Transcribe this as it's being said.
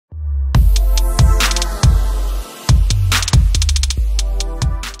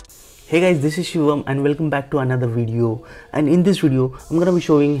Hey guys, this is Shivam and welcome back to another video. And in this video I'm gonna be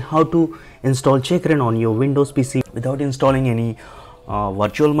showing how to install CHECKRAIN on your Windows PC without installing any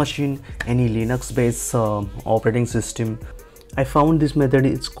virtual machine, any Linux based operating system. I found this method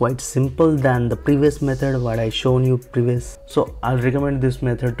is quite simple than the previous method what I shown you previous. So I'll recommend this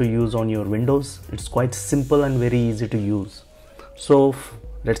method to use on your Windows. It's quite simple and very easy to use. So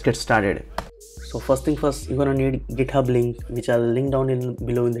let's get started. So first thing first, you're gonna need GitHub link, which I'll link down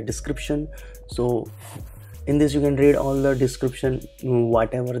below in the description. So in this you can read all the description,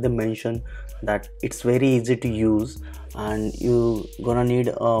 whatever they mention, that it's very easy to use. And you gonna need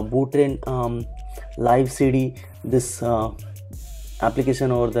a BootRa1n live CD, this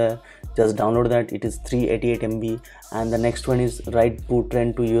application over there. Just download that. It is 388 MB. And the next one is write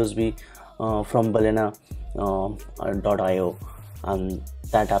BootRa1n to USB from balena.io, and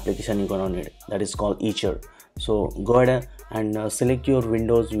that application you're gonna need, that is called CHECKRAIN. So go ahead and select your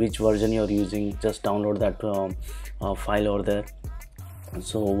Windows, which version you're using. Just download that file over there.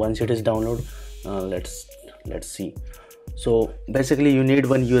 So once it is downloaded, let's see. So basically you need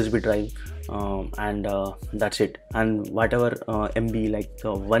one USB drive, and that's it. And whatever MB, like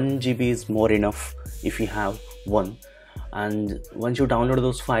 1 GB is more enough if you have one. And once you download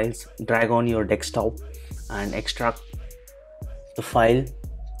those files, drag on your desktop and extract the file,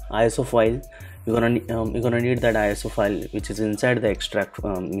 ISO file. You're gonna need that ISO file which is inside the extract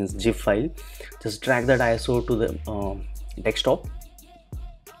means zip file. Just drag that ISO to the desktop.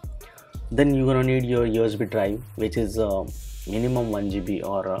 Then you're gonna need your USB drive, which is minimum 1 GB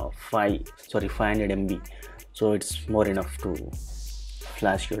or 500 MB. So it's more enough to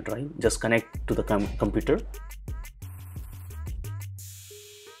flash your drive. Just connect to the computer.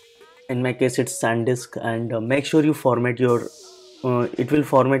 In my case it's SanDisk, and make sure you format your it will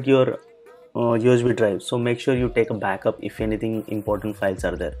format your USB drive, so make sure you take a backup if anything important files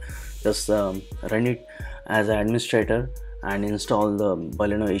are there. Just run it as an administrator and install the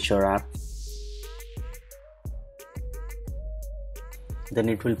Balena HR app. Then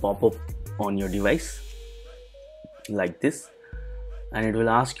it will pop up on your device like this, and it will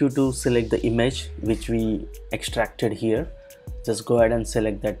ask you to select the image which we extracted here. Just go ahead and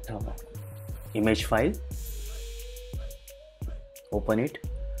select that image file, open it,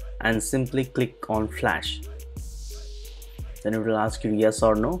 and simply click on flash. Then it will ask you yes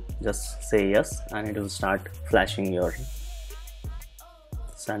or no. Just say yes, and it will start flashing your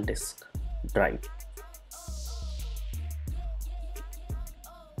SanDisk drive.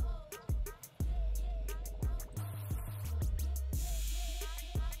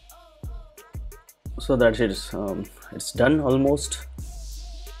 So that's it. It's done almost.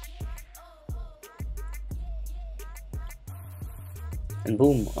 And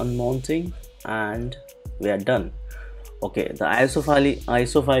boom, unmounting, and we are done. Okay, the ISO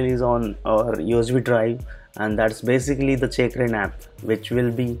file is on our USB drive, and that's basically the CHECKRAIN app, which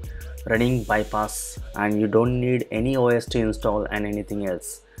will be running bypass, and you don't need any OS to install and anything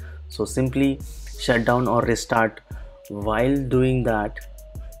else. So simply shut down or restart. While doing that,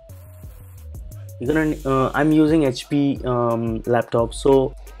 you're gonna I'm using HP laptop,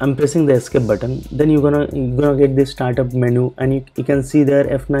 so I'm pressing the escape button. Then you're gonna get this startup menu, and you can see there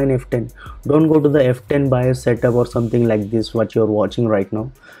F9, F10. Don't go to the F10 BIOS setup or something like this what you're watching right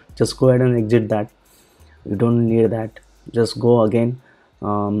now. Just go ahead and exit that. You don't need that. Just go again.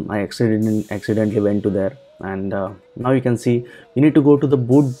 I accidentally went to there, and now you can see you need to go to the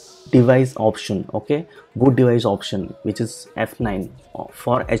boot device option. Okay, boot device option, which is F9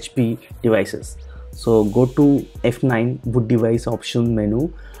 for HP devices. So go to F9 boot device option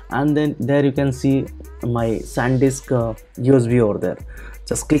menu, and then there you can see my SanDisk USB over there.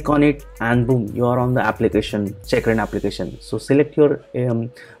 Just click on it, and boom, you are on the application, CHECKRAIN application. So select your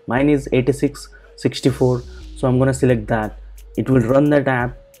mine is 8664, so I'm gonna select that. It will run that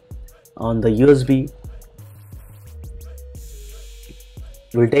app on the USB.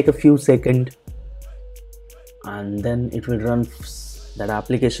 It will take a few seconds, and then it will run that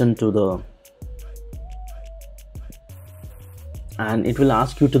application to the, and it will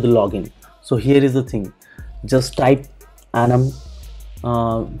ask you to the login. So here is the thing, just type anum,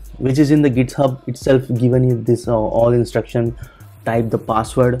 which is in the GitHub itself given you this all instruction. Type the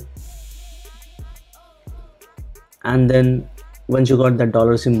password, and then once you got that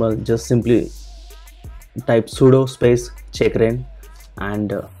dollar symbol, just simply type sudo space CHECKRAIN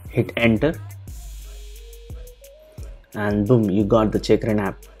and hit enter, and boom, you got the CHECKRAIN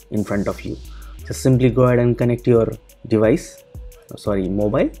app in front of you. Just simply go ahead and connect your device,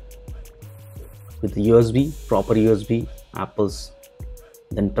 mobile, with the USB, proper USB, Apple's.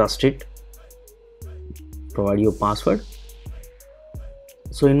 Then trust it, provide your password,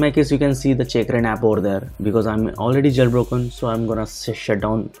 So in my case, you can see the CHECKRAIN app over there because I'm already jailbroken. So I'm gonna shut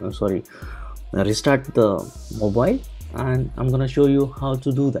down, restart the mobile, and I'm gonna show you how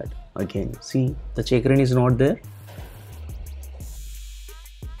to do that again. See, the CHECKRAIN is not there.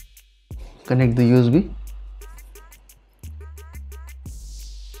 Connect the USB.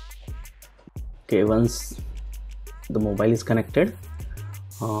 Okay, once the mobile is connected,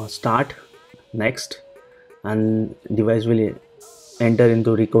 start, next, and device will enter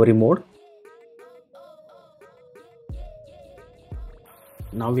into recovery mode.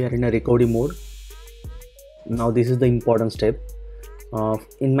 Now we are in a recovery mode. Now this is the important step.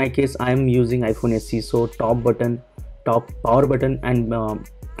 In my case, I am using iPhone SE, so top power button and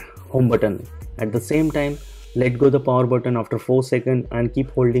home button at the same time. Let go the power button after 4 seconds and keep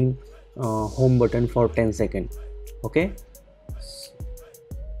holding home button for 10 seconds. Okay,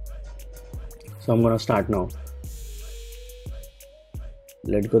 so I'm gonna start now.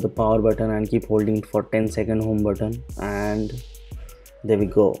 Let go the power button and keep holding it for 10 seconds home button, and there we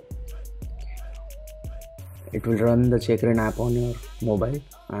go. It will run the CHECKRAIN app on your mobile,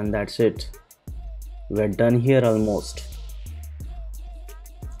 and that's it. We're done here almost.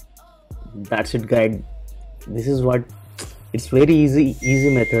 That's it, guys. This is what, it's very easy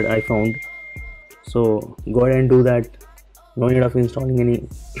method I found. So go ahead and do that. No need of installing any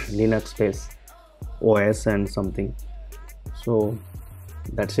Linux based OS and something. So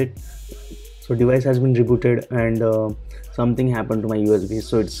that's it. So device has been rebooted, and something happened to my USB,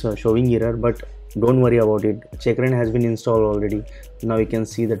 so it's showing error, but don't worry about it. CHECKRAIN has been installed already. Now you can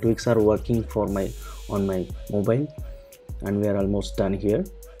see the tweaks are working for on my mobile, and we are almost done here.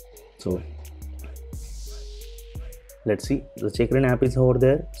 So let's see, the CHECKRAIN app is over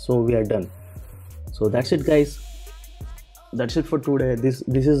there, so we are done. So that's it, guys. That's it for today. This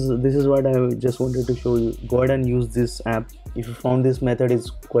is what I just wanted to show you. Go ahead and use this app. If you found this method is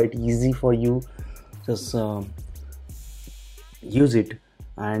quite easy for you, just use it,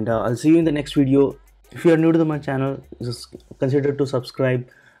 and I'll see you in the next video. If you are new to my channel, just consider to subscribe.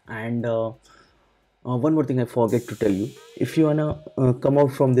 And one more thing I forget to tell you, if you wanna come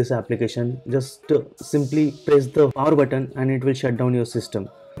out from this application, just simply press the power button and it will shut down your system.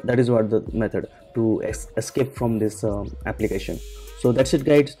 That is what the method to escape from this application. So that's it,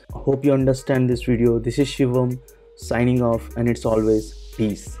 guys. Hope you understand this video. This is Shivam signing off, and it's always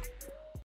peace.